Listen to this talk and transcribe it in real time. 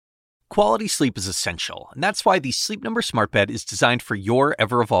Quality sleep is essential, and that's why the Sleep Number Smart Bed is designed for your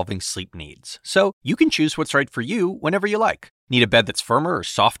ever-evolving sleep needs. So you can choose what's right for you whenever you like. Need a bed that's firmer or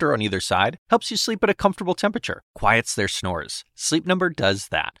softer on either side? Helps you sleep at a comfortable temperature, quiets their snores. Sleep Number does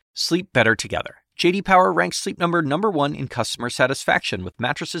that. Sleep better together. J.D. Power ranks Sleep Number #1 in customer satisfaction with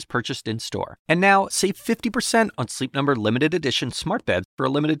mattresses purchased in-store. And now, save 50% on Sleep Number limited edition smart beds for a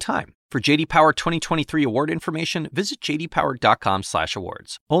limited time. For J.D. Power 2023 award information, visit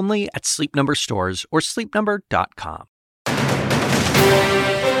jdpower.com/awards. Only at Sleep Number stores or sleepnumber.com.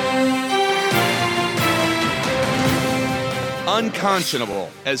 Unconscionable.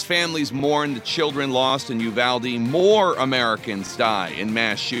 As families mourn the children lost in Uvalde, more Americans die in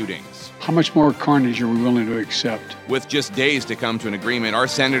mass shootings. How much more carnage are we willing to accept? With just days to come to an agreement, are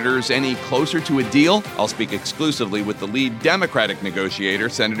senators any closer to a deal? I'll speak exclusively with the lead Democratic negotiator,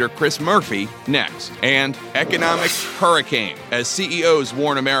 Senator Chris Murphy, next. And economic hurricane. As CEOs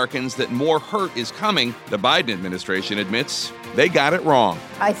warn Americans that more hurt is coming, the Biden administration admits they got it wrong.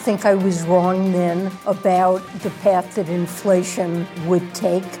 I think I was wrong then about the path that inflation would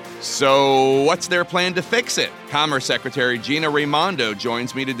take. So what's their plan to fix it? Commerce Secretary Gina Raimondo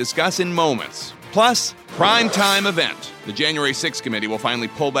joins me to discuss in moments. Plus, primetime event. The January 6th committee will finally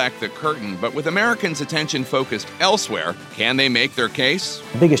pull back the curtain, but with Americans' attention focused elsewhere, can they make their case?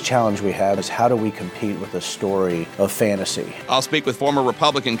 The biggest challenge we have is how do we compete with a story of fantasy? I'll speak with former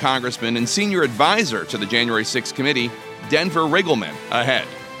Republican congressman and senior advisor to the January 6th committee, Denver Riggleman, ahead.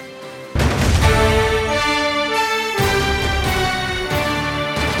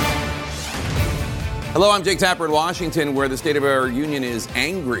 Hello, I'm Jake Tapper in Washington, where the state of our union is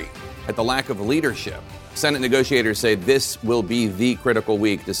angry at the lack of leadership. Senate negotiators say this will be the critical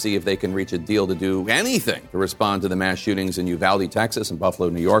week to see if they can reach a deal to do anything to respond to the mass shootings in Uvalde, Texas, and Buffalo,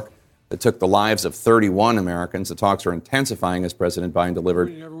 New York, that took the lives of 31 Americans. The talks are intensifying as President Biden delivered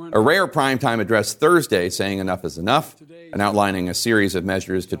a rare primetime address Thursday saying enough is enough and outlining a series of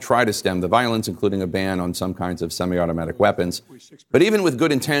measures to try to stem the violence, including a ban on some kinds of semi-automatic weapons. But even with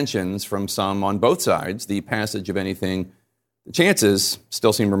good intentions from some on both sides, the passage of anything, the chances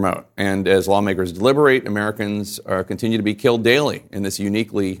still seem remote. And as lawmakers deliberate, Americans continue to be killed daily in this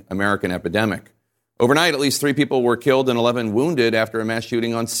uniquely American epidemic. Overnight, at least 3 people were killed and 11 wounded after a mass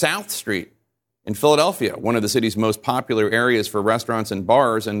shooting on South Street in Philadelphia, one of the city's most popular areas for restaurants and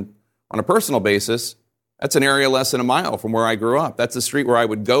bars. And on a personal basis, that's an area less than a mile from where I grew up. That's the street where I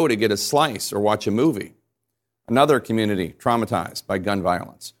would go to get a slice or watch a movie. Another community traumatized by gun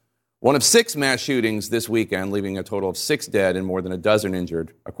violence. One of 6 mass shootings this weekend, leaving a total of 6 dead and more than a dozen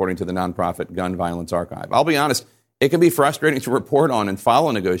injured, according to the nonprofit Gun Violence Archive. I'll be honest, it can be frustrating to report on and follow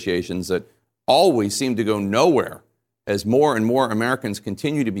negotiations that always seem to go nowhere as more and more Americans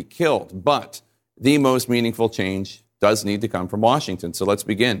continue to be killed. But the most meaningful change does need to come from Washington. So let's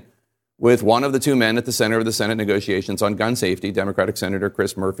begin with one of the 2 men at the center of the Senate negotiations on gun safety, Democratic Senator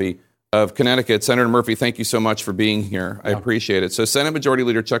Chris Murphy of Connecticut. Senator Murphy, thank you so much for being here. I appreciate it. So Senate Majority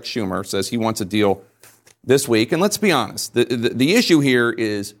Leader Chuck Schumer says he wants a deal this week. And let's be honest, the issue here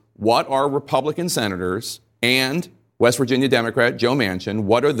is what are Republican senators and West Virginia Democrat Joe Manchin,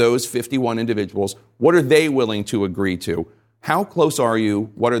 what are those 51 individuals, what are they willing to agree to? How close are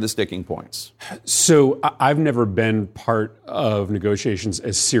you? What are the sticking points? So I've never been part of negotiations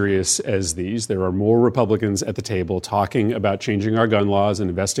as serious as these. There are more Republicans at the table talking about changing our gun laws and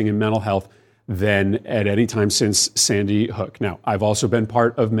investing in mental health than at any time since Sandy Hook. Now, I've also been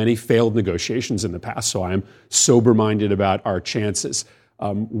part of many failed negotiations in the past, so I'm sober-minded about our chances.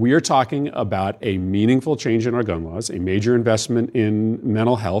 We are talking about a meaningful change in our gun laws, a major investment in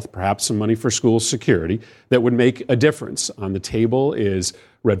mental health, perhaps some money for school security that would make a difference. On the table is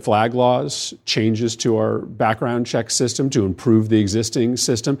red flag laws, changes to our background check system to improve the existing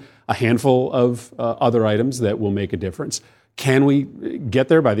system, a handful of other items that will make a difference. Can we get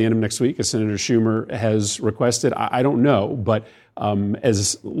there by the end of next week, as Senator Schumer has requested? I don't know, but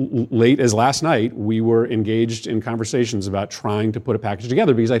as late as last night, we were engaged in conversations about trying to put a package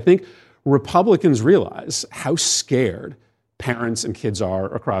together because I think Republicans realize how scared parents and kids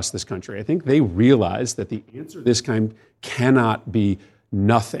are across this country. I think they realize that the answer to this kind cannot be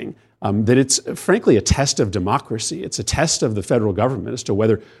nothing, that it's frankly a test of democracy. It's a test of the federal government as to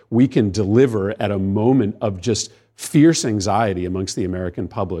whether we can deliver at a moment of just fierce anxiety amongst the American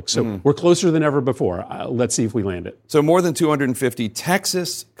public. So we're closer than ever before. Let's see if we land it. So more than 250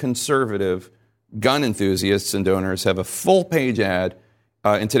 Texas conservative gun enthusiasts and donors have a full-page ad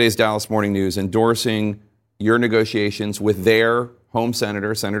in today's Dallas Morning News endorsing your negotiations with their home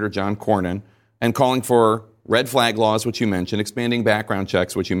senator, Senator John Cornyn, and calling for red flag laws, which you mentioned, expanding background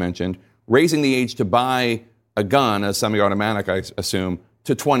checks, which you mentioned, raising the age to buy a gun, a semi-automatic, I assume,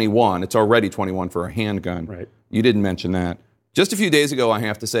 to 21. It's already 21 for a handgun. Right. You didn't mention that. Just a few days ago, I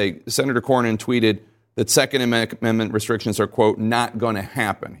have to say, Senator Cornyn tweeted that Second Amendment restrictions are, quote, not going to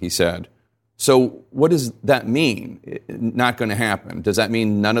happen, he said. So what does that mean, not going to happen? Does that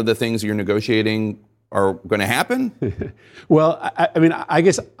mean none of the things you're negotiating are going to happen? Well, I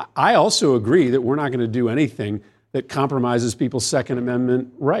guess I also agree that we're not going to do anything that compromises people's Second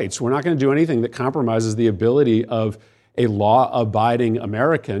Amendment rights. We're not going to do anything that compromises the ability of a law-abiding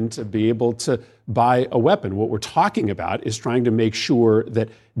American to be able to buy a weapon. What we're talking about is trying to make sure that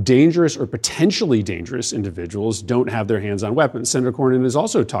dangerous or potentially dangerous individuals don't have their hands on weapons. Senator Cornyn has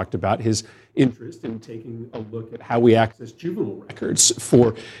also talked about his interest in taking a look at how we access juvenile records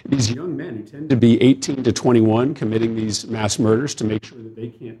for these young men who tend to be 18 to 21 committing these mass murders, to make sure that they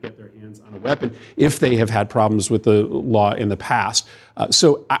can't get their hands on a weapon if they have had problems with the law in the past.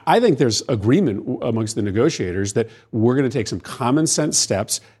 So I think there's agreement amongst the negotiators that we're going to take some common sense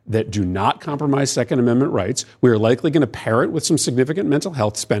steps that do not compromise Second Amendment rights. We are likely going to pair it with some significant mental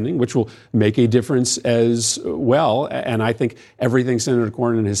health spending, which will make a difference as well. And I think everything Senator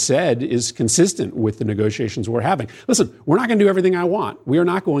Cornyn has said is consistent with the negotiations we're having. Listen, we're not going to do everything I want. We are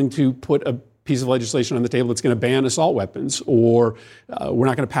not going to put a piece of legislation on the table that's going to ban assault weapons, or we're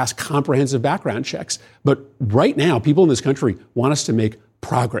not going to pass comprehensive background checks. But right now, people in this country want us to make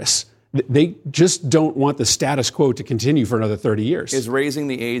progress. They just don't want the status quo to continue for another 30 years. Is raising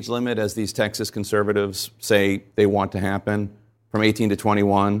the age limit, as these Texas conservatives say they want to happen, from 18 to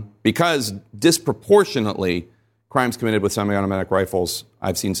 21? Because disproportionately, crimes committed with semi-automatic rifles,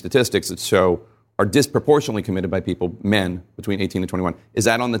 I've seen statistics that show, are disproportionately committed by people, men, between 18 and 21. Is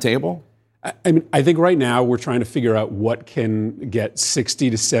that on the table? I think right now we're trying to figure out what can get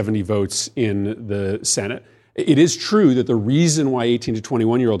 60 to 70 votes in the Senate. It is true that the reason why 18 to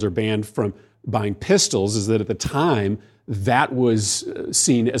 21-year-olds are banned from buying pistols is that at the time that was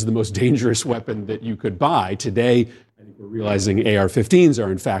seen as the most dangerous weapon that you could buy. Today, I think we're realizing AR-15s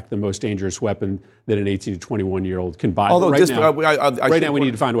are in fact the most dangerous weapon that an 18 to 21-year-old can buy. Although right now we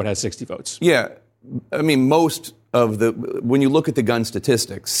need to find what has 60 votes. Yeah. I mean, when you look at the gun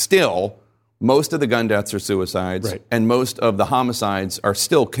statistics, still, most of the gun deaths are suicides, right, and most of the homicides are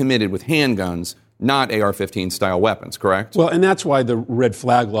still committed with handguns, not AR-15 style weapons, correct? Well, and that's why the red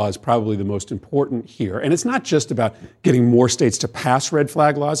flag law is probably the most important here. And it's not just about getting more states to pass red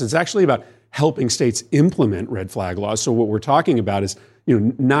flag laws. It's actually about helping states implement red flag laws. So what we're talking about is,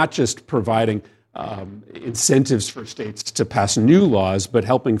 not just providing incentives for states to pass new laws, but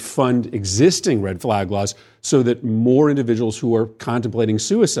helping fund existing red flag laws so that more individuals who are contemplating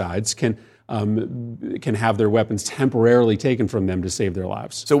suicides can have their weapons temporarily taken from them to save their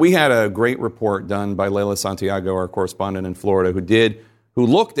lives. So we had a great report done by Leila Santiago, our correspondent in Florida, who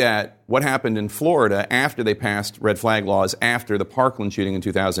looked at what happened in Florida after they passed red flag laws after the Parkland shooting in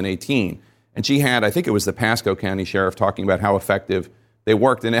 2018. And she had, I think it was the Pasco County Sheriff, talking about how effective they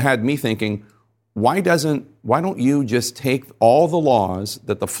worked. And it had me thinking, why don't you just take all the laws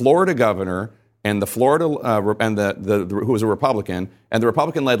that the Florida governor and the Florida who was a Republican, and the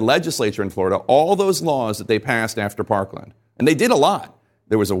Republican-led legislature in Florida, all those laws that they passed after Parkland, and they did a lot.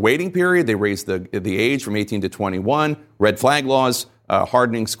 There was a waiting period. They raised the age from 18 to 21. Red flag laws,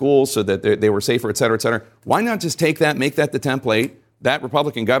 hardening schools so that they were safer, et cetera, et cetera. Why not just take that, make that the template? That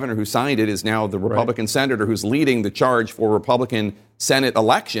Republican governor who signed it is now the Republican senator who's leading the charge for Republican Senate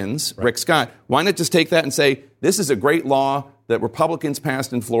elections, Rick Scott. Why not just take that and say, this is a great law that Republicans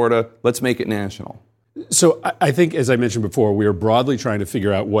passed in Florida, let's make it national? So I think, as I mentioned before, we are broadly trying to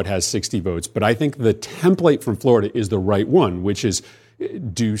figure out what has 60 votes. But I think the template from Florida is the right one, which is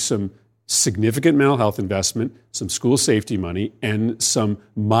do some significant mental health investment, some school safety money, and some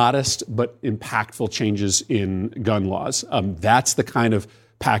modest but impactful changes in gun laws. That's the kind of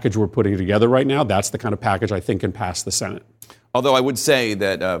package we're putting together right now. That's the kind of package I think can pass the Senate. Although I would say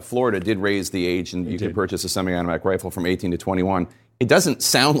that Florida did raise the age and you can purchase a semi-automatic rifle from 18 to 21. It doesn't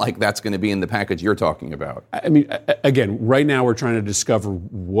sound like that's going to be in the package you're talking about. I mean, again, right now we're trying to discover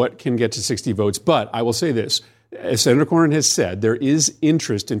what can get to 60 votes. But I will say this. As Senator Cornyn has said, there is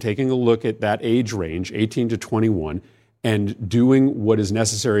interest in taking a look at that age range, 18 to 21, and doing what is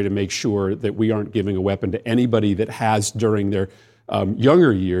necessary to make sure that we aren't giving a weapon to anybody that has, during their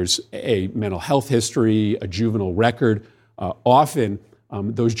younger years, a mental health history, a juvenile record. Often,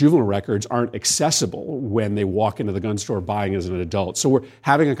 those juvenile records aren't accessible when they walk into the gun store buying as an adult. So we're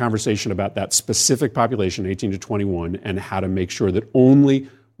having a conversation about that specific population, 18 to 21, and how to make sure that only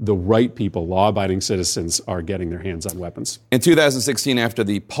the right people, law-abiding citizens, are getting their hands on weapons. In 2016, after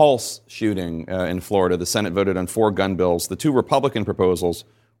the Pulse shooting in Florida, the Senate voted on 4 gun bills. The 2 Republican proposals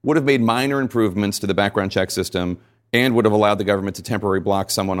would have made minor improvements to the background check system and would have allowed the government to temporarily block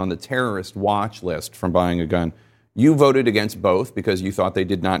someone on the terrorist watch list from buying a gun. You voted against both because you thought they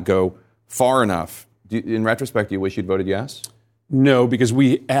did not go far enough. In retrospect, do you wish you'd voted yes? No, because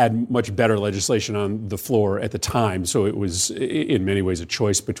we had much better legislation on the floor at the time, so it was in many ways a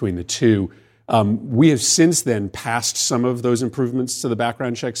choice between the two. We have since then passed some of those improvements to the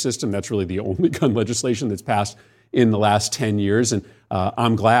background check system. That's really the only gun legislation that's passed in the last 10 years. And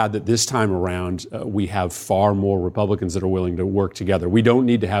I'm glad that this time around we have far more Republicans that are willing to work together. We don't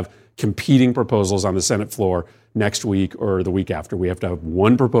need to have competing proposals on the Senate floor next week or the week after. We have to have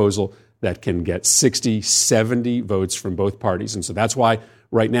one proposal that can get 60, 70 votes from both parties. And so that's why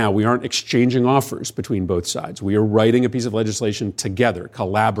right now we aren't exchanging offers between both sides. We are writing a piece of legislation together,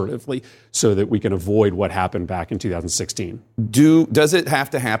 collaboratively, so that we can avoid what happened back in 2016. Does it have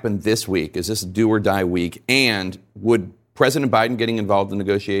to happen this week? Is this a do or die week? And would President Biden getting involved in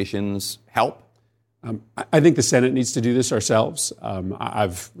negotiations help? I think the Senate needs to do this ourselves.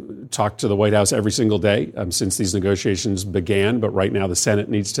 I've talked to the White House every single day since these negotiations began, but right now the Senate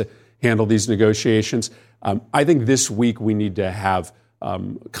needs to handle these negotiations. I think this week we need to have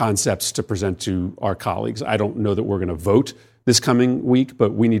concepts to present to our colleagues. I don't know that we're going to vote this coming week,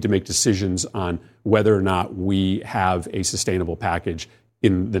 but we need to make decisions on whether or not we have a sustainable package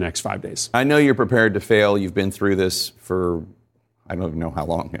in the next 5 days. I know you're prepared to fail. You've been through this for I don't even know how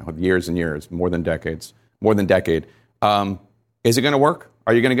long, years and years, more than decade. Is it going to work?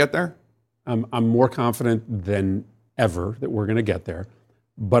 Are you going to get there? I'm more confident than ever that we're going to get there,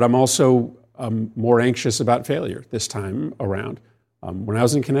 but I'm also more anxious about failure this time around. When I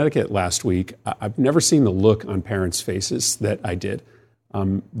was in Connecticut last week, I've never seen the look on parents' faces that I did.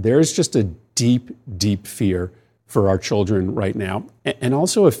 There's just a deep, deep fear for our children right now, and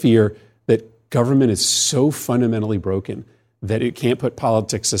also a fear that government is so fundamentally broken that it can't put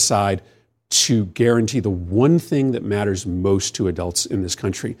politics aside to guarantee the one thing that matters most to adults in this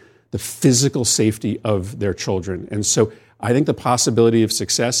country, the physical safety of their children. And so I think the possibility of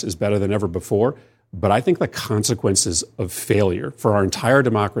success is better than ever before, but I think the consequences of failure for our entire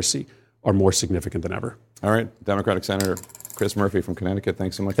democracy are more significant than ever. All right, Democratic Senator Chris Murphy from Connecticut,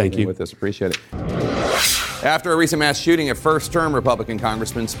 thanks so much for being with us. Appreciate it. After a recent mass shooting, a first-term Republican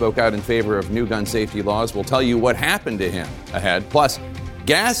congressman spoke out in favor of new gun safety laws. We'll tell you what happened to him ahead. Plus,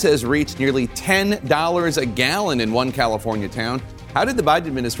 gas has reached nearly $10 a gallon in one California town. How did the Biden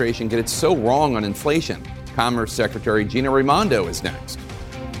administration get it so wrong on inflation? Commerce Secretary Gina Raimondo is next.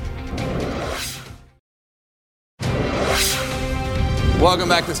 Welcome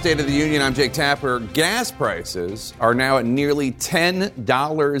back to State of the Union. I'm Jake Tapper. Gas prices are now at nearly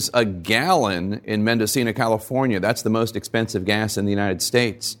 $10 a gallon in Mendocino, California. That's the most expensive gas in the United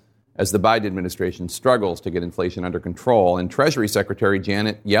States as the Biden administration struggles to get inflation under control. And Treasury Secretary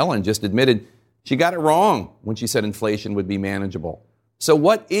Janet Yellen just admitted she got it wrong when she said inflation would be manageable. So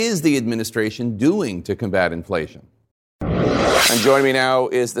what is the administration doing to combat inflation? And joining me now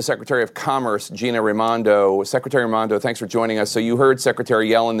is the Secretary of Commerce, Gina Raimondo. Secretary Raimondo, thanks for joining us. So you heard Secretary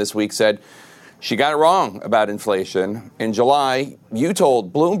Yellen this week said she got it wrong about inflation. In July, you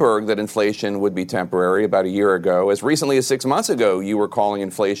told Bloomberg that inflation would be temporary about a year ago. As recently as 6 months ago, you were calling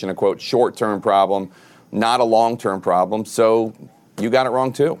inflation a, quote, short-term problem, not a long-term problem. So you got it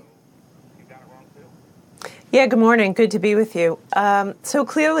wrong, too. Yeah, good morning. Good to be with you. So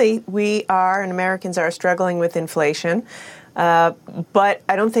clearly we are, and Americans are, struggling with inflation. But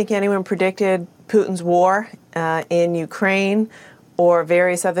I don't think anyone predicted Putin's war in Ukraine or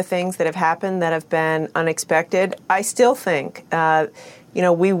various other things that have happened that have been unexpected. I still think,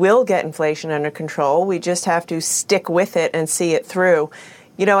 we will get inflation under control. We just have to stick with it and see it through.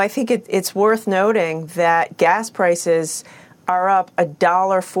 I think it's worth noting that gas prices are up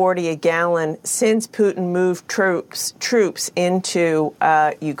 $1.40 a gallon since Putin moved troops into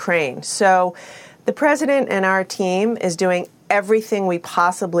Ukraine. So the president and our team is doing everything we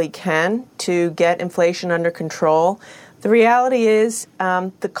possibly can to get inflation under control. The reality is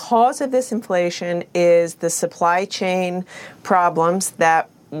the cause of this inflation is the supply chain problems that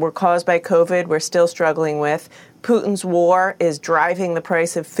were caused by COVID we're still struggling with. Putin's war is driving the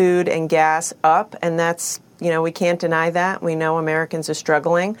price of food and gas up, and that's, we can't deny that. We know Americans are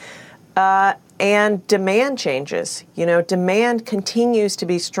struggling. And demand changes. Demand continues to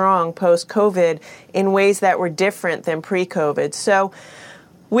be strong post-COVID in ways that were different than pre-COVID. So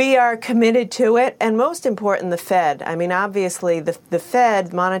we are committed to it. And most important, the Fed. Obviously, the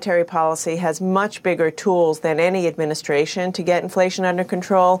Fed monetary policy has much bigger tools than any administration to get inflation under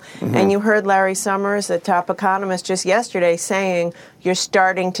control. Mm-hmm. And you heard Larry Summers, the top economist, just yesterday saying you're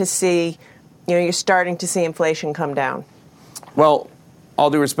starting to see inflation come down. Well, All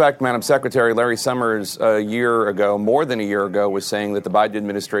due respect, Madam Secretary, Larry Summers more than a year ago, was saying that the Biden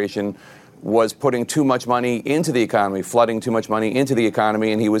administration was putting too much money into the economy, flooding too much money into the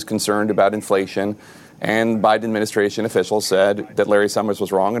economy, and he was concerned about inflation. And Biden administration officials said that Larry Summers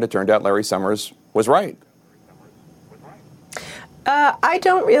was wrong, and it turned out Larry Summers was right. I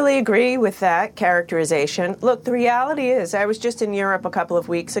don't really agree with that characterization. Look, the reality is, I was just in Europe a couple of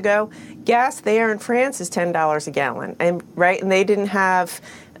weeks ago. Gas there in France is $10 a gallon, and they didn't have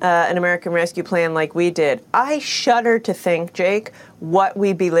an American Rescue Plan like we did. I shudder to think, Jake, what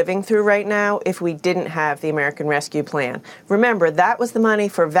we'd be living through right now if we didn't have the American Rescue Plan. Remember, that was the money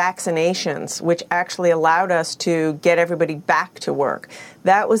for vaccinations, which actually allowed us to get everybody back to work.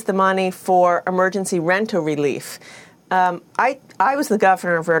 That was the money for emergency rental relief. I was the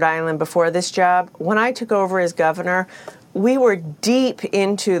governor of Rhode Island before this job. When I took over as governor, we were deep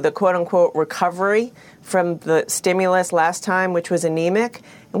into the quote-unquote recovery from the stimulus last time, which was anemic.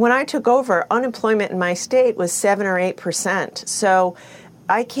 And when I took over, unemployment in my state was 7 or 8%. So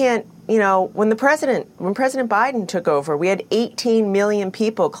I can't, when President Biden took over, we had 18 million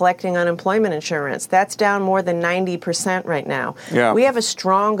people collecting unemployment insurance. That's down more than 90% right now. Yeah. We have a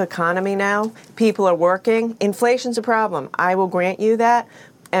strong economy now. People are working. Inflation's a problem. I will grant you that.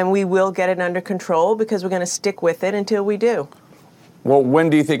 And we will get it under control because we're going to stick with it until we do. Well, when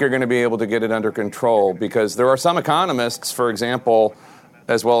do you think you're going to be able to get it under control? Because there are some economists, for example,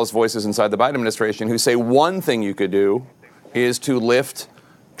 as well as voices inside the Biden administration, who say one thing you could do is to lift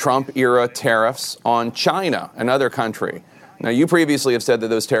Trump-era tariffs on China, another country. Now, you previously have said that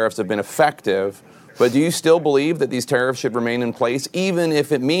those tariffs have been effective, but do you still believe that these tariffs should remain in place, even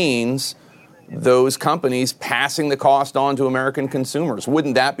if it means those companies passing the cost on to American consumers?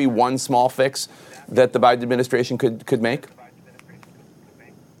 Wouldn't that be one small fix that the Biden administration could make?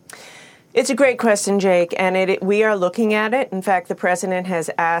 It's a great question, Jake, and we are looking at it. In fact, the president has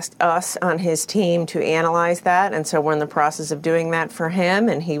asked us on his team to analyze that, and so we're in the process of doing that for him,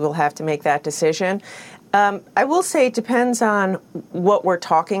 and he will have to make that decision. I will say it depends on what we're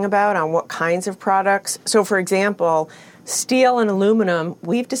talking about, on what kinds of products. So, for example, steel and aluminum,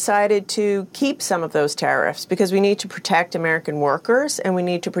 we've decided to keep some of those tariffs because we need to protect American workers and we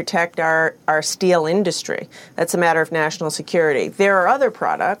need to protect our steel industry. That's a matter of national security. There are other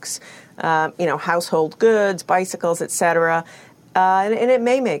products, household goods, bicycles, et cetera, and it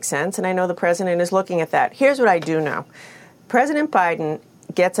may make sense, and I know the president is looking at that. Here's what I do know. President Biden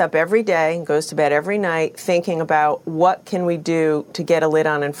gets up every day and goes to bed every night thinking about what can we do to get a lid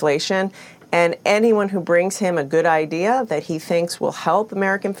on inflation. And anyone who brings him a good idea that he thinks will help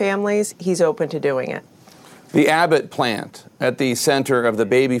American families, he's open to doing it. The Abbott plant at the center of the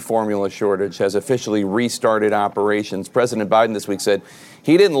baby formula shortage has officially restarted operations. President Biden this week said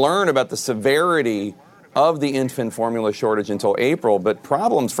he didn't learn about the severity of the infant formula shortage until April, but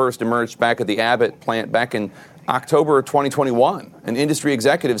problems first emerged back at the Abbott plant back in October of 2021. An industry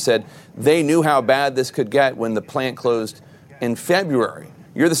executive said they knew how bad this could get when the plant closed in February.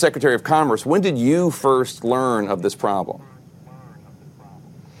 You're the Secretary of Commerce. When did you first learn of this problem?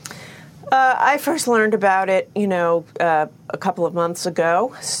 I first learned about it, a couple of months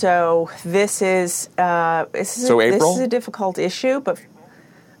ago. So this is April? This is a difficult issue, but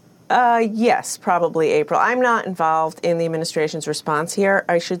yes, probably April. I'm not involved in the administration's response here,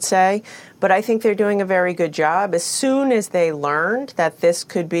 I should say, but I think they're doing a very good job. As soon as they learned that this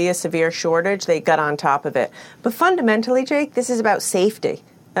could be a severe shortage, they got on top of it. But fundamentally, Jake, this is about safety.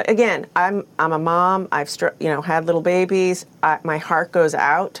 Again, I'm a mom. I've had little babies. My heart goes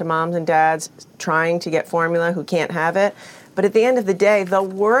out to moms and dads trying to get formula who can't have it. But at the end of the day, the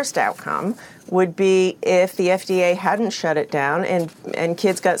worst outcome would be if the FDA hadn't shut it down and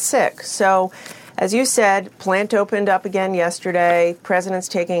kids got sick. So, as you said, plant opened up again yesterday. President's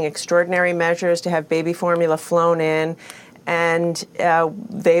taking extraordinary measures to have baby formula flown in, and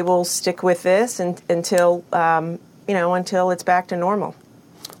they will stick with this until it's back to normal.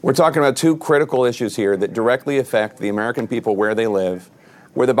 We're talking about two critical issues here that directly affect the American people where they live,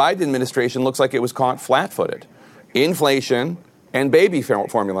 where the Biden administration looks like it was caught flat-footed. Inflation and baby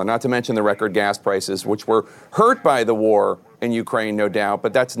formula, not to mention the record gas prices, which were hurt by the war in Ukraine, no doubt,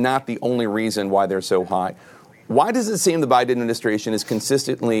 but that's not the only reason why they're so high. Why does it seem the Biden administration is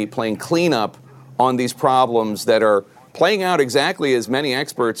consistently playing cleanup on these problems that are playing out exactly as many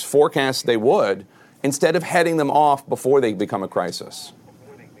experts forecast they would, instead of heading them off before they become a crisis?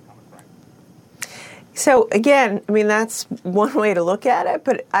 So, again, that's one way to look at it,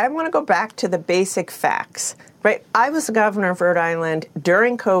 but I want to go back to the basic facts, right? I was the governor of Rhode Island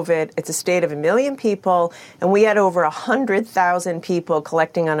during COVID. It's a state of 1 million people, and we had over 100,000 people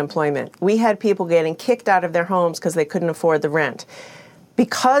collecting unemployment. We had people getting kicked out of their homes because they couldn't afford the rent.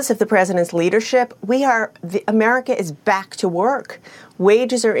 because of the president's leadership, America is back to work.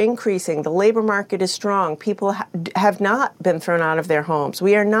 Wages are increasing. The labor market is strong. People have not been thrown out of their homes.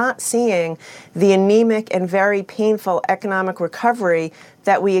 We are not seeing the anemic and very painful economic recovery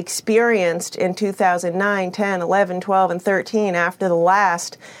that we experienced in 2009, 10, 11, 12, and 13 after the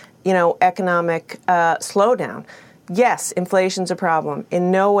last, economic slowdown. Yes, inflation's a problem.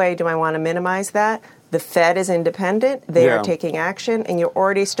 In no way do I want to minimize that. The Fed is independent. They are taking action, and you're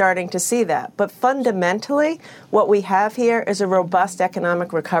already starting to see that. But fundamentally, what we have here is a robust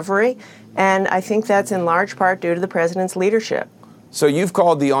economic recovery, and I think that's in large part due to the president's leadership. So you've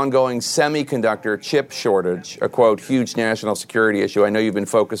called the ongoing semiconductor chip shortage a, quote, huge national security issue. I know you've been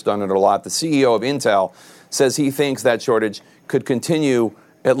focused on it a lot. The CEO of Intel says he thinks that shortage could continue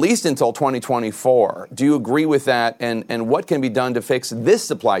at least until 2024. Do you agree with that? And what can be done to fix this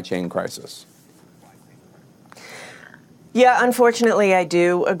supply chain crisis? Yeah, unfortunately, I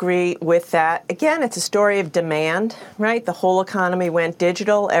do agree with that. Again, it's a story of demand, right? The whole economy went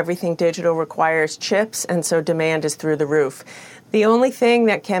digital. Everything digital requires chips, and so demand is through the roof. The only thing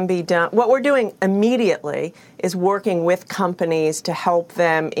that can be done, what we're doing immediately, is working with companies to help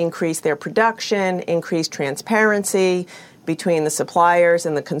them increase their production, increase transparency between the suppliers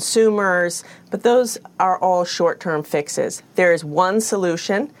and the consumers. But those are all short-term fixes. There is one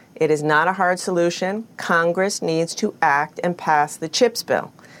solution. It is not a hard solution. Congress needs to act and pass the CHIPS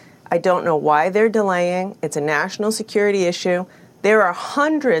bill. I don't know why they're delaying. It's a national security issue. There are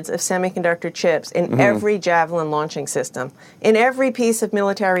hundreds of semiconductor chips in every Javelin launching system, in every piece of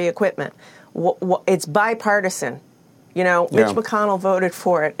military equipment. It's bipartisan. Mitch McConnell voted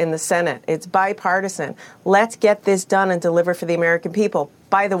for it in the Senate. It's bipartisan. Let's get this done and deliver for the American people.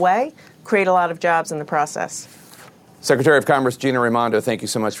 By the way, create a lot of jobs in the process. Secretary of Commerce Gina Raimondo, thank you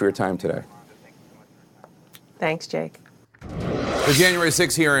so much for your time today. Thanks, Jake. The January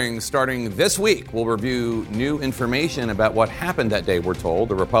 6 hearings starting this week will review new information about what happened that day, we're told.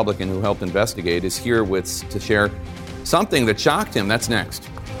 The Republican who helped investigate is here to share something that shocked him. That's next.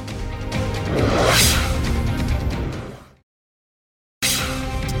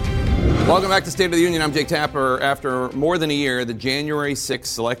 Welcome back to State of the Union. I'm Jake Tapper. After more than a year, the January 6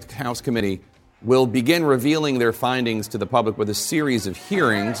 Select House Committee will begin revealing their findings to the public with a series of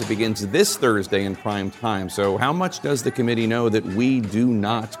hearings. It begins this Thursday in prime time. So how much does the committee know that we do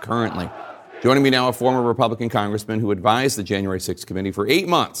not currently? Joining me now, a former Republican congressman who advised the January 6th committee for 8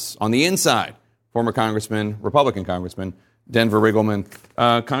 months on the inside, Republican Congressman, Denver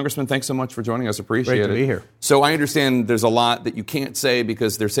Riggleman. Congressman, thanks so much for joining us. Appreciate it. Great to be here. So I understand there's a lot that you can't say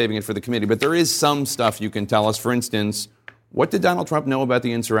because they're saving it for the committee, but there is some stuff you can tell us. For instance, what did Donald Trump know about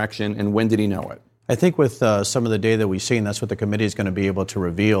the insurrection, and when did he know it? I think with some of the data that we've seen, that's what the committee is going to be able to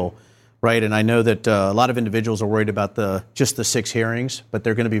reveal, right? And I know that a lot of individuals are worried about just the 6 hearings, but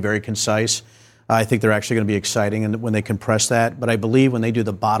they're going to be very concise. I think they're actually going to be exciting and when they compress that. But I believe when they do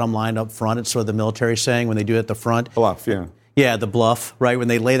the bottom line up front, it's sort of the military saying, when they do it at the front. Bluff, yeah. Yeah, the bluff, right? When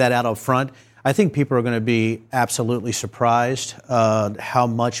they lay that out up front, I think people are going to be absolutely surprised how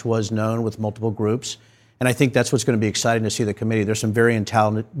much was known with multiple groups. And I think that's what's going to be exciting to see the committee. There's some very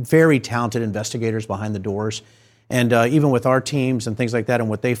talented investigators behind the doors. And even with our teams and things like that and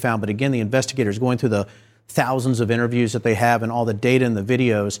what they found. But again, the investigators going through the thousands of interviews that they have and all the data and the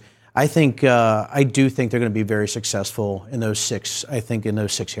videos, I do think they're going to be very successful in those 6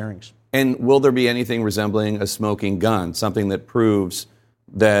 hearings. And will there be anything resembling a smoking gun, something that proves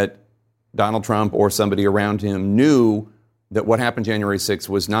that Donald Trump or somebody around him knew that what happened January 6th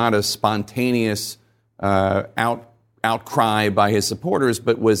was not a spontaneous outcry by his supporters,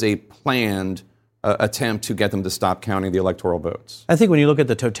 but was a planned attempt to get them to stop counting the electoral votes? I think when you look at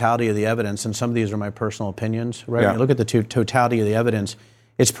the totality of the evidence, and some of these are my personal opinions, right? When you look at the totality of the evidence,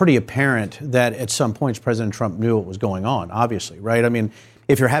 it's pretty apparent that at some points President Trump knew what was going on, obviously, right? I mean,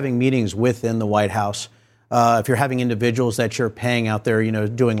 if you're having meetings within the White House, if you're having individuals that you're paying out there,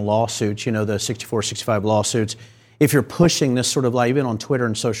 doing lawsuits, the 64, 65 lawsuits, if you're pushing this sort of even on Twitter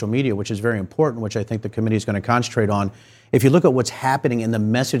and social media, which is very important, which I think the committee is going to concentrate on, if you look at what's happening in the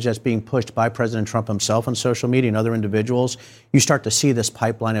message that's being pushed by President Trump himself on social media and other individuals, you start to see this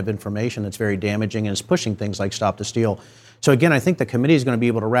pipeline of information that's very damaging and is pushing things like Stop the Steal. So again, I think the committee is going to be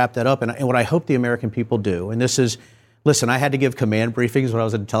able to wrap that up. And what I hope the American people do, and this is, listen, I had to give command briefings when I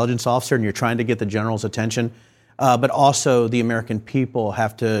was an intelligence officer, and you're trying to get the general's attention. But also the American people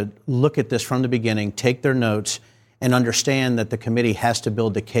have to look at this from the beginning, take their notes, and understand that the committee has to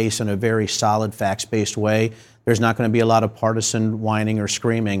build the case in a very solid, facts-based way. There's not going to be a lot of partisan whining or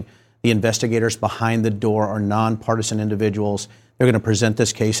screaming. The investigators behind the door are nonpartisan individuals. They're going to present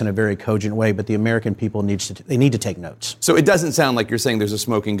this case in a very cogent way, but the American people need to take notes. So it doesn't sound like you're saying there's a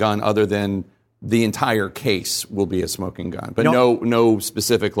smoking gun other than the entire case will be a smoking gun, but no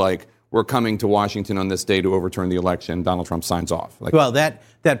specific like we're coming to Washington on this day to overturn the election. Donald Trump signs off. Well,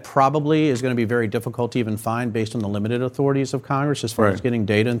 that probably is going to be very difficult to even find based on the limited authorities of Congress as far as getting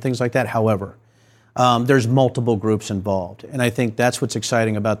data and things like that. However, there's multiple groups involved, and I think that's what's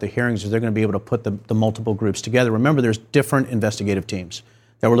exciting about the hearings is they're going to be able to put the multiple groups together. Remember, there's different investigative teams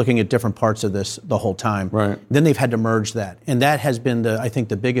that were looking at different parts of this the whole time. Right. Then they've had to merge that. And that has been, I think,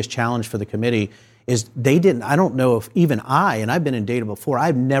 the biggest challenge for the committee is I don't know if even and I've been in data before,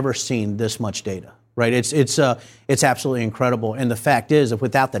 I've never seen this much data, right? It's absolutely incredible. And the fact is, if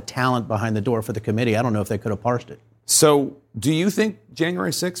without the talent behind the door for the committee, I don't know if they could have parsed it. So do you think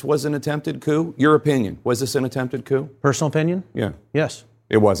January 6th was an attempted coup? Your opinion, was this an attempted coup? Personal opinion? Yeah. Yes.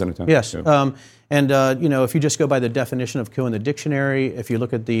 It was an attempted coup. Yes. If you just go by the definition of coup in the dictionary, if you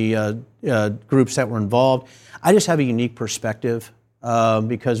look at the groups that were involved, I just have a unique perspective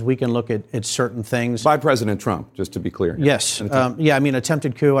because we can look at certain things. By President Trump, just to be clear. Yes.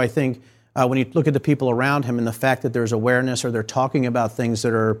 Attempted coup, I think, when you look at the people around him and the fact that there's awareness or they're talking about things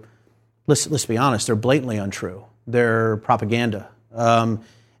that are, let's be honest, they're blatantly untrue. They're propaganda.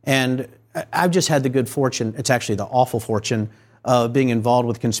 And I've just had the good fortune, it's actually the awful fortune, being involved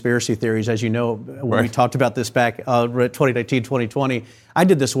with conspiracy theories. As you know, when we talked about this back 2019, 2020, I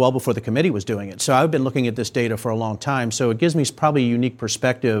did this well before the committee was doing it. So I've been looking at this data for a long time. So it gives me probably a unique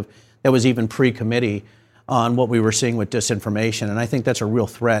perspective that was even pre-committee on what we were seeing with disinformation. And I think that's a real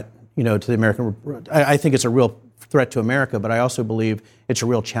threat, to the American. I think it's a real threat to America, but I also believe it's a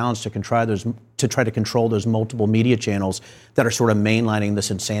real challenge to try to control those multiple media channels that are sort of mainlining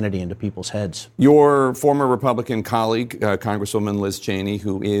this insanity into people's heads. Your former Republican colleague, Congresswoman Liz Cheney,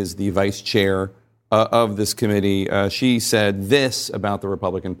 who is the vice chair of this committee, she said this about the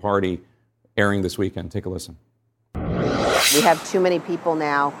Republican Party airing this weekend. Take a listen. We have too many people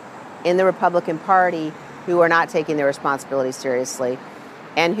now in the Republican Party who are not taking their responsibilities seriously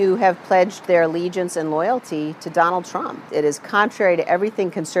and who have pledged their allegiance and loyalty to Donald Trump. It is contrary to everything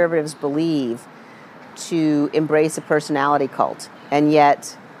conservatives believe to embrace a personality cult, and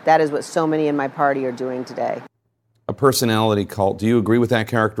yet that is what so many in my party are doing today. A personality cult. Do you agree with that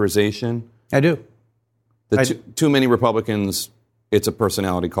characterization? I do. Too many Republicans, it's a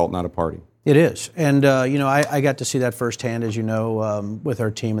personality cult, not a party. It is. And, I got to see that firsthand, as you know, with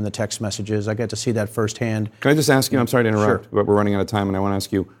our team and the text messages. I got to see that firsthand. Can I just ask you, I'm sorry to interrupt, but we're running out of time, and I want to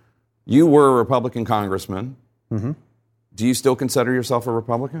ask you, you were a Republican congressman. Mm-hmm. Do you still consider yourself a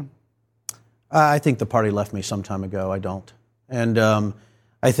Republican? I think the party left me some time ago. I don't. And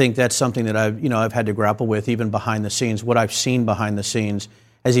I think that's something that I've had to grapple with, even behind the scenes. What I've seen behind the scenes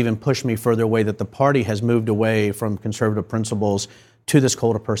has even pushed me further away, that the party has moved away from conservative principles to this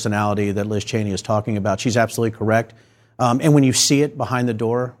cult of personality that Liz Cheney is talking about. She's absolutely correct. And when you see it behind the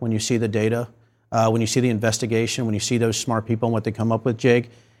door, when you see the data, when you see the investigation, when you see those smart people and what they come up with, Jake,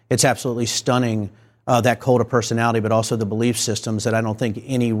 it's absolutely stunning, that cult of personality, but also the belief systems that I don't think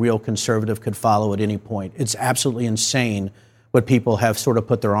any real conservative could follow at any point. It's absolutely insane what people have sort of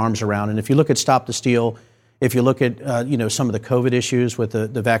put their arms around. And if you look at Stop the Steal, if you look at some of the COVID issues with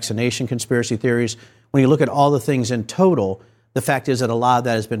the vaccination conspiracy theories, when you look at all the things in total, the fact is that a lot of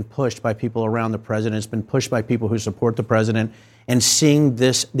that has been pushed by people around the president. It's been pushed by people who support the president. And seeing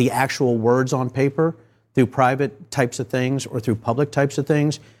the actual words on paper through private types of things or through public types of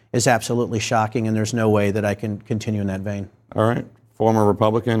things is absolutely shocking, and there's no way that I can continue in that vein. All right. Former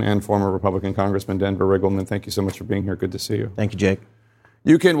Republican and former Republican Congressman Denver Riggleman, thank you so much for being here. Good to see you. Thank you, Jake.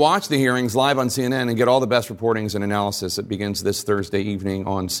 You can watch the hearings live on CNN and get all the best reportings and analysis. It begins this Thursday evening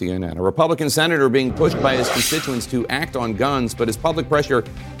on CNN. A Republican senator being pushed by his constituents to act on guns, but is public pressure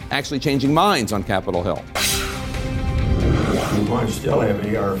actually changing minds on Capitol Hill? You might still have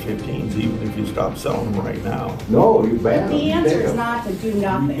AR-15s even if you stop selling them right now. No, you ban them. The answer is not to do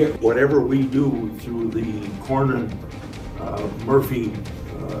nothing. Whatever we do through the Cornyn-Murphy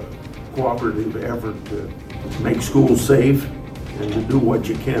cooperative effort to make schools safe and to do what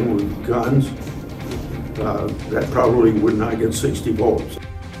you can with guns, that probably would not get 60 votes.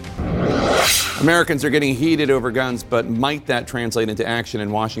 Americans are getting heated over guns, but might that translate into action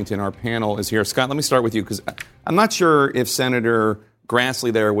in Washington? Our panel is here. Scott, let me start with you, because I'm not sure if Senator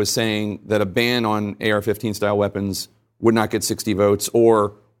Grassley there was saying that a ban on AR-15 style weapons would not get 60 votes,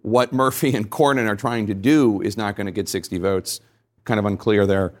 or what Murphy and Cornyn are trying to do is not going to get 60 votes. Kind of unclear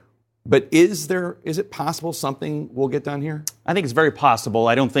there. But is it possible something will get done here? I think it's very possible.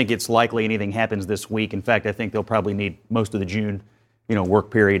 I don't think it's likely anything happens this week. In fact, I think they'll probably need most of the June, work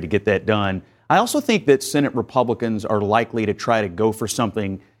period to get that done. I also think that Senate Republicans are likely to try to go for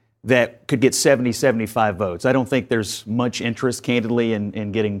something that could get 70, 75 votes. I don't think there's much interest, candidly,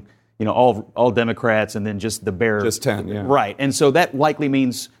 in getting, all Democrats and then just the bare... Just 10, yeah. Right. And so that likely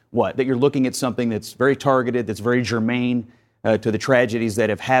means what? That you're looking at something that's very targeted, that's very germane to the tragedies that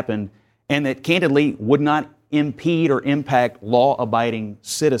have happened, and that, candidly, would not impede or impact law-abiding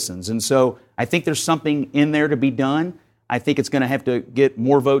citizens. And so I think there's something in there to be done. I think it's going to have to get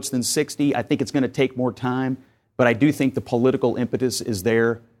more votes than 60. I think it's going to take more time. But I do think the political impetus is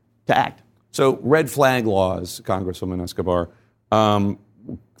there to act. So red flag laws, Congresswoman Escobar,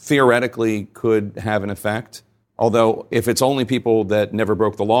 theoretically could have an effect. Although if it's only people that never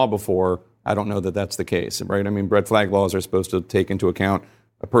broke the law before, I don't know that that's the case, right? I mean, red flag laws are supposed to take into account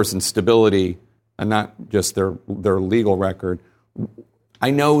a person's stability and not just their legal record.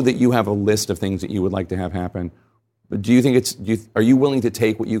 I know that you have a list of things that you would like to have happen. But do you think are you willing to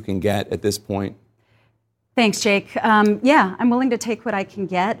take what you can get at this point? Thanks, Jake. Yeah, I'm willing to take what I can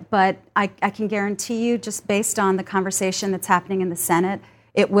get, but I can guarantee you, just based on the conversation that's happening in the Senate,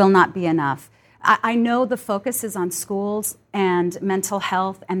 it will not be enough. I know the focus is on schools and mental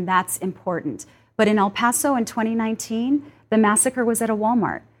health, and that's important. But in El Paso in 2019, the massacre was at a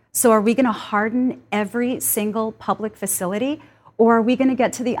Walmart. So are we going to harden every single public facility, or are we going to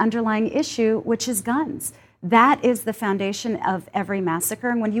get to the underlying issue, which is guns? That is the foundation of every massacre.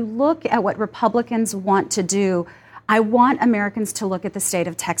 And when you look at what Republicans want to do, I want Americans to look at the state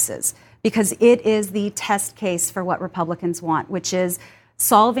of Texas, because it is the test case for what Republicans want, which is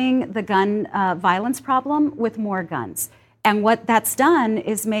solving the gun violence problem with more guns. And what that's done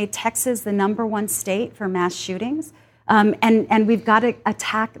is made Texas the #1 state for mass shootings. And we've got to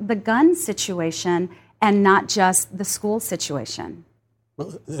attack the gun situation and not just the school situation.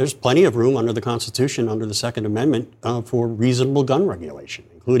 Well, there's plenty of room under the Constitution, under the Second Amendment, for reasonable gun regulation,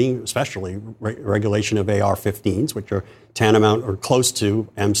 including especially regulation of AR-15s, which are tantamount or close to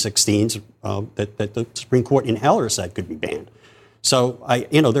M16s that the Supreme Court in Heller said could be banned. So,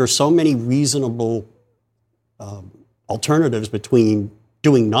 there are so many reasonable alternatives between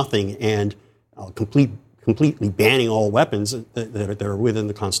doing nothing and completely banning all weapons that are within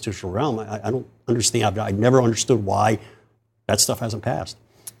the constitutional realm. I don't understand. I've never understood why that stuff hasn't passed.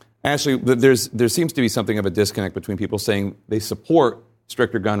 Ashley, there seems to be something of a disconnect between people saying they support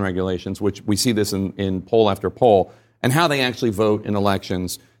stricter gun regulations, which we see this in poll after poll, and how they actually vote in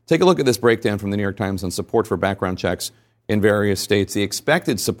elections. Take a look at this breakdown from the New York Times on support for background checks in various states. The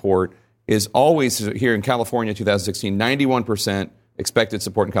expected support is always, here in California, 2016, 91% expected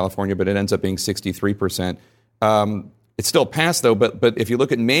support in California, but it ends up being 63%. It's still passed, though, but if you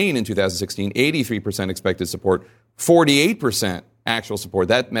look at Maine in 2016, 83% expected support, 48% actual support.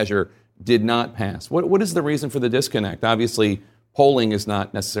 That measure did not pass. What is the reason for the disconnect? Obviously, polling is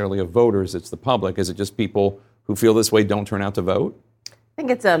not necessarily of voters, it's the public. Is it just people who feel this way don't turn out to vote? I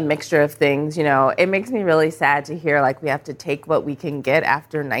think it's a mixture of things. It makes me really sad to hear we have to take what we can get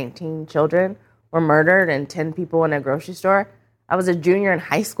after 19 children were murdered and 10 people in a grocery store. I was a junior in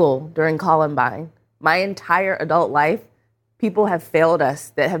high school during Columbine. My entire adult life, people have failed us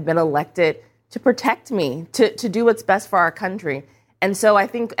that have been elected to protect me, to do what's best for our country. And so I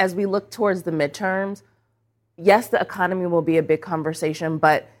think as we look towards the midterms, yes, the economy will be a big conversation,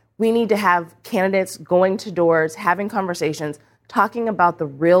 but we need to have candidates going to doors, having conversations, talking about the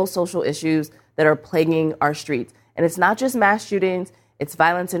real social issues that are plaguing our streets. And it's not just mass shootings, it's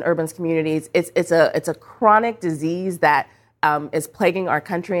violence in urban communities. It's a chronic disease that is plaguing our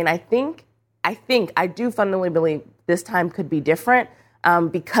country. And I do fundamentally believe this time could be different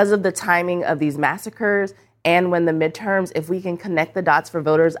because of the timing of these massacres. And when the midterms, if we can connect the dots for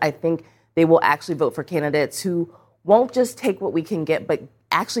voters, I think they will actually vote for candidates who won't just take what we can get, but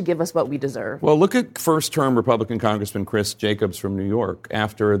actually give us what we deserve. Well, look at first-term Republican Congressman Chris Jacobs from New York.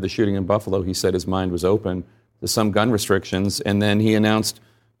 After the shooting in Buffalo, he said his mind was open to some gun restrictions, and then he announced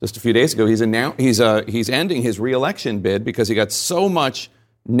just a few days ago he's ending his re-election bid because he got so much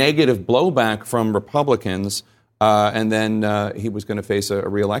negative blowback from Republicans, and then he was going to face a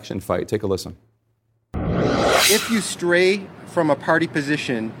re-election fight. Take a listen. If you stray from a party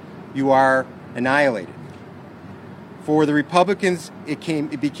position, you are annihilated. For the Republicans, it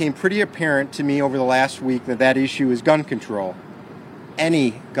became pretty apparent to me over the last week that issue is gun control.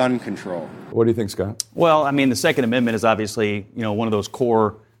 Any gun control. What do you think, Scott? Well, I mean, the Second Amendment is obviously, one of those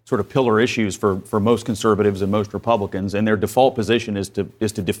core sort of pillar issues for most conservatives and most Republicans, and their default position is to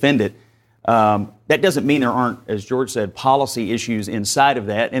defend it. That doesn't mean there aren't, as George said, policy issues inside of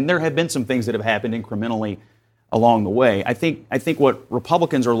that, and there have been some things that have happened incrementally along the way. I think what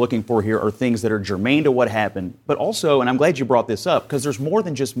Republicans are looking for here are things that are germane to what happened, but also, and I'm glad you brought this up, because there's more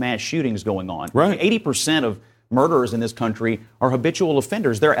than just mass shootings going on. Right. 80% of murderers in this country are habitual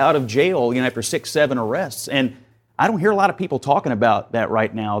offenders. They're out of jail, after 6-7 arrests. And I don't hear a lot of people talking about that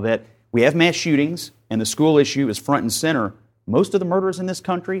right now, that we have mass shootings and the school issue is front and center. Most of the murders in this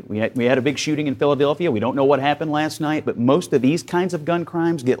country, we had a big shooting in Philadelphia. We don't know what happened last night, but most of these kinds of gun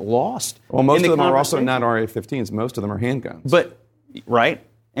crimes get lost. Well, most of them are also not RA-15s. Most of them are handguns. But, right?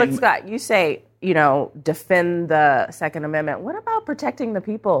 But Scott, you say, defend the Second Amendment. What about protecting the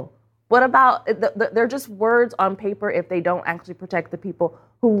people? What about, they're just words on paper if they don't actually protect the people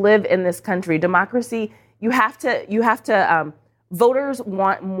who live in this country. Democracy, you have to, voters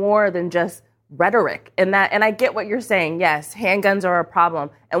want more than just rhetoric, and I get what you're saying. Yes, handguns are a problem,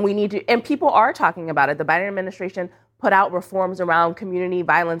 and we need to. And people are talking about it. The Biden administration put out reforms around community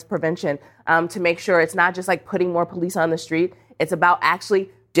violence prevention to make sure it's not just like putting more police on the street. It's about actually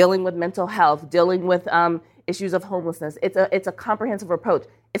dealing with mental health, dealing with issues of homelessness. It's a comprehensive approach.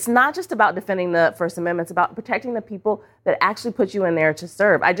 It's not just about defending the First Amendment. It's about protecting the people that actually put you in there to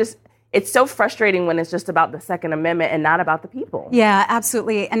serve. It's so frustrating when it's just about the Second Amendment and not about the people. Yeah,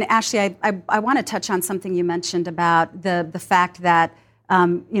 absolutely. And Ashley, I want to touch on something you mentioned about the fact that,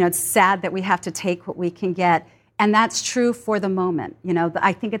 it's sad that we have to take what we can get. And that's true for the moment.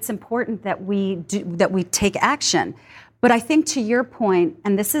 I think it's important that we take action. But I think to your point,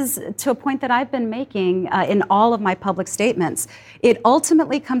 and this is to a point that I've been making in all of my public statements, it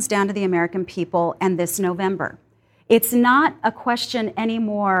ultimately comes down to the American people and this November. It's not a question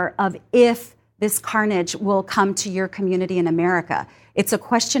anymore of if this carnage will come to your community in America. It's a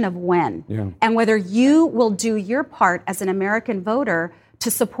question of when. Yeah. And whether you will do your part as an American voter to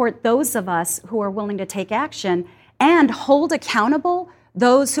support those of us who are willing to take action and hold accountable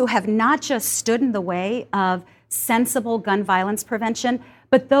those who have not just stood in the way of sensible gun violence prevention,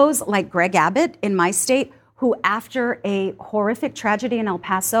 but those like Greg Abbott in my state, who after a horrific tragedy in El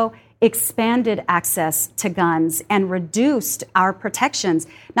Paso expanded access to guns and reduced our protections,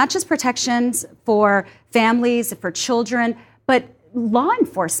 not just protections for families, for children, but law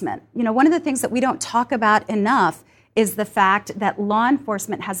enforcement. One of the things that we don't talk about enough is the fact that law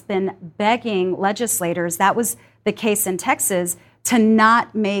enforcement has been begging legislators, that was the case in Texas, to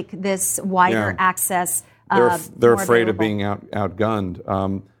not make this wider access. They're afraid of being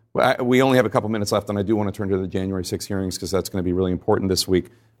outgunned. We only have a couple minutes left, and I do want to turn to the January 6 hearings because that's going to be really important this week.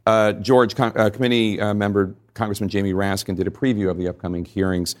 George, committee member Congressman Jamie Raskin did a preview of the upcoming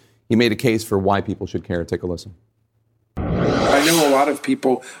hearings. He made a case for why people should care. Take a listen. I know a lot of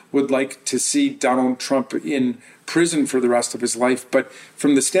people would like to see Donald Trump in prison for the rest of his life, but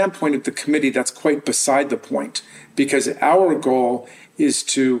from the standpoint of the committee, that's quite beside the point, because our goal is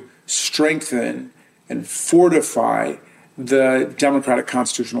to strengthen and fortify the democratic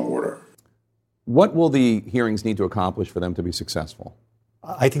constitutional order. What will the hearings need to accomplish for them to be successful?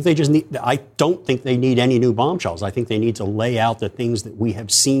 I think I don't think they need any new bombshells. I think they need to lay out the things that we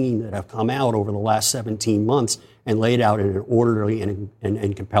have seen that have come out over the last 17 months and lay it out in an orderly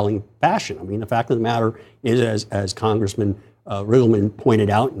and compelling fashion. I mean, the fact of the matter is, as Congressman Riggleman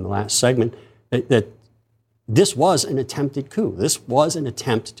pointed out in the last segment, that this was an attempted coup. This was an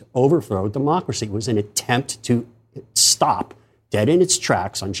attempt to overthrow democracy. It was an attempt to stop dead in its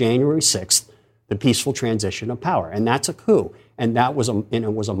tracks on January 6th the peaceful transition of power. And that's a coup. And that was a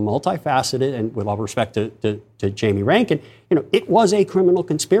multifaceted, and with all respect to Jamie Rankin, it was a criminal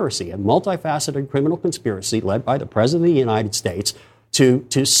conspiracy, a multifaceted criminal conspiracy led by the President of the United States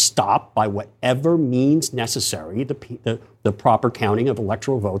to stop, by whatever means necessary, the proper counting of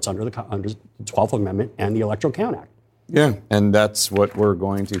electoral votes under the 12th Amendment and the Electoral Count Act. Yeah, and that's what we're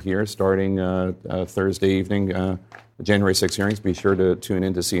going to hear starting Thursday evening. January 6 hearings. Be sure to tune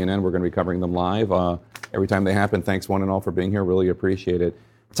in to CNN. We're going to be covering them live every time they happen. Thanks one and all for being here. Really appreciate it.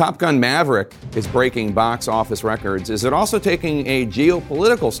 Top Gun Maverick is breaking box office records. Is it also taking a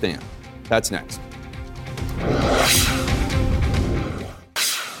geopolitical stand? That's next.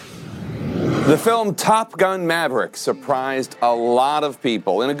 The film Top Gun Maverick surprised a lot of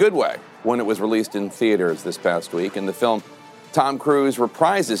people in a good way when it was released in theaters this past week. In the film, Tom Cruise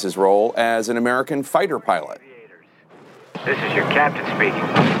reprises his role as an American fighter pilot. This is your captain speaking.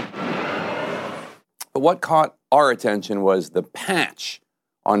 But what caught our attention was the patch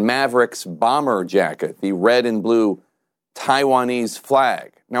on Maverick's bomber jacket, the red and blue Taiwanese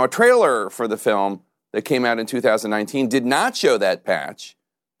flag. Now, a trailer for the film that came out in 2019 did not show that patch,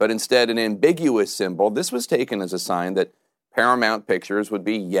 but instead an ambiguous symbol. This was taken as a sign that Paramount Pictures would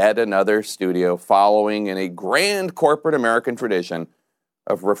be yet another studio following in a grand corporate American tradition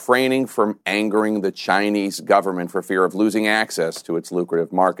of refraining from angering the Chinese government for fear of losing access to its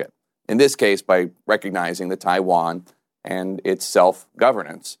lucrative market. In this case, by recognizing that Taiwan and its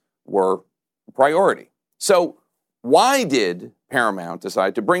self-governance were a priority. So why did Paramount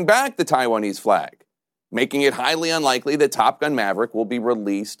decide to bring back the Taiwanese flag, making it highly unlikely that Top Gun Maverick will be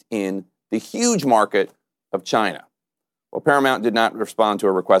released in the huge market of China? Well, Paramount did not respond to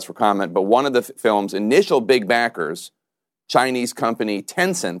a request for comment, but one of the film's initial big backers, Chinese company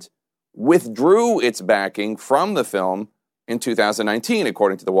Tencent, withdrew its backing from the film in 2019,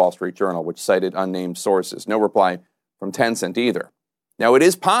 according to the Wall Street Journal, which cited unnamed sources. No reply from Tencent either. Now, it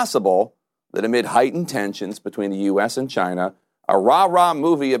is possible that amid heightened tensions between the U.S. and China, a rah-rah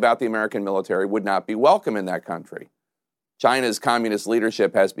movie about the American military would not be welcome in that country. China's communist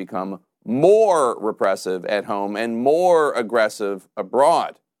leadership has become more repressive at home and more aggressive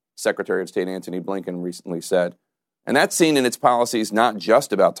abroad, Secretary of State Antony Blinken recently said. And that's seen in its policies not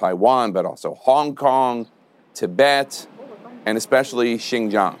just about Taiwan, but also Hong Kong, Tibet, and especially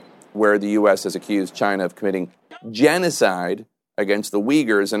Xinjiang, where the U.S. has accused China of committing genocide against the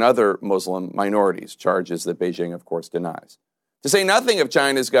Uyghurs and other Muslim minorities, charges that Beijing, of course, denies. To say nothing of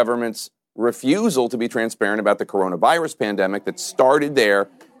China's government's refusal to be transparent about the coronavirus pandemic that started there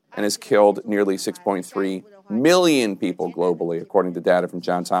and has killed nearly 6.3 million people globally, according to data from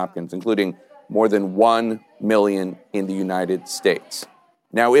Johns Hopkins, including more than 1 million in the United States.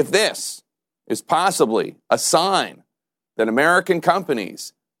 Now, if this is possibly a sign that American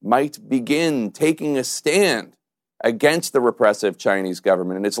companies might begin taking a stand against the repressive Chinese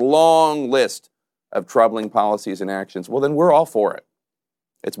government and its long list of troubling policies and actions, well, then we're all for it.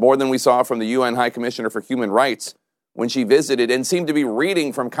 It's more than we saw from the UN High Commissioner for Human Rights when she visited and seemed to be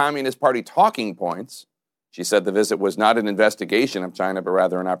reading from Communist Party talking points. She said the visit was not an investigation of China, but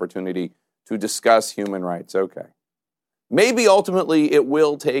rather an opportunity to discuss human rights. Okay. Maybe ultimately it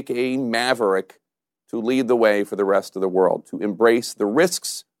will take a maverick to lead the way for the rest of the world, to embrace the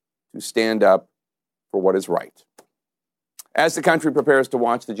risks, to stand up for what is right. As the country prepares to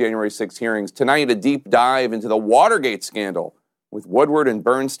watch the January 6th hearings, tonight a deep dive into the Watergate scandal with Woodward and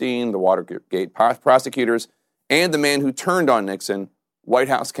Bernstein, the Watergate prosecutors, and the man who turned on Nixon, White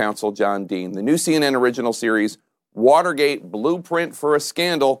House counsel John Dean. The new CNN original series, Watergate Blueprint for a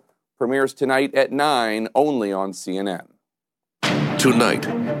Scandal, premieres tonight at 9, only on CNN. Tonight,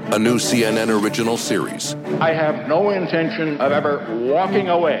 a new CNN original series. I have no intention of ever walking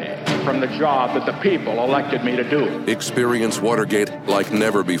away from the job that the people elected me to do. Experience Watergate like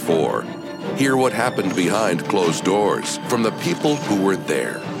never before. Hear what happened behind closed doors from the people who were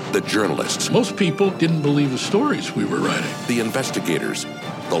there. The journalists. Most people didn't believe the stories we were writing. The investigators,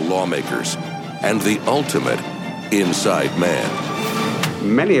 the lawmakers, and the ultimate inside man.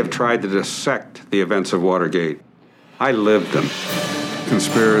 Many have tried to dissect the events of Watergate. I lived them.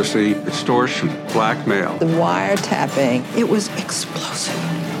 Conspiracy, extortion, blackmail. The wiretapping, it was explosive.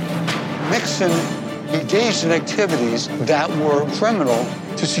 Nixon engaged in activities that were criminal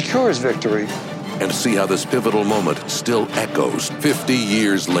to secure his victory. And see how this pivotal moment still echoes 50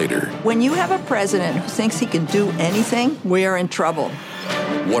 years later. When you have a president who thinks he can do anything, we are in trouble.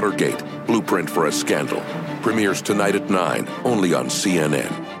 Watergate, Blueprint for a Scandal. Premieres tonight at 9, only on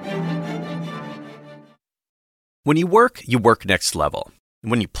CNN. When you work next level. And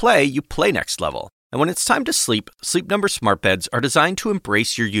when you play next level. And when it's time to sleep, Sleep Number smart beds are designed to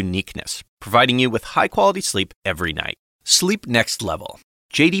embrace your uniqueness, providing you with high-quality sleep every night. Sleep next level.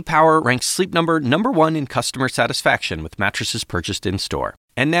 J.D. Power ranks Sleep Number #1 in customer satisfaction with mattresses purchased in-store.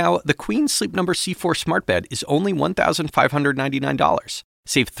 And now, the Queen Sleep Number C4 smart bed is only $1,599.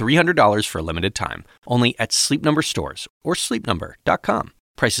 Save $300 for a limited time, only at Sleep Number stores or sleepnumber.com.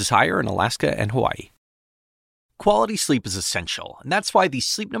 Prices higher in Alaska and Hawaii. Quality sleep is essential, and that's why the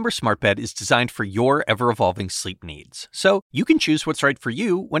Sleep Number smart bed is designed for your ever-evolving sleep needs. So you can choose what's right for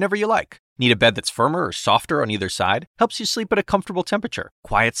you whenever you like. Need a bed that's firmer or softer on either side? Helps you sleep at a comfortable temperature.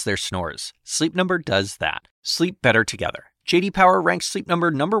 Quiets their snores. Sleep Number does that. Sleep better together. J.D. Power ranks Sleep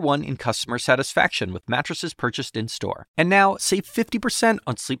Number #1 in customer satisfaction with mattresses purchased in-store. And now, save 50%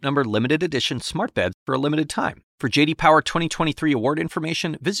 on Sleep Number limited edition smart beds for a limited time. For J.D. Power 2023 award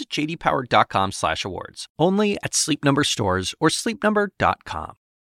information, visit jdpower.com/awards. Only at Sleep Number stores or sleepnumber.com.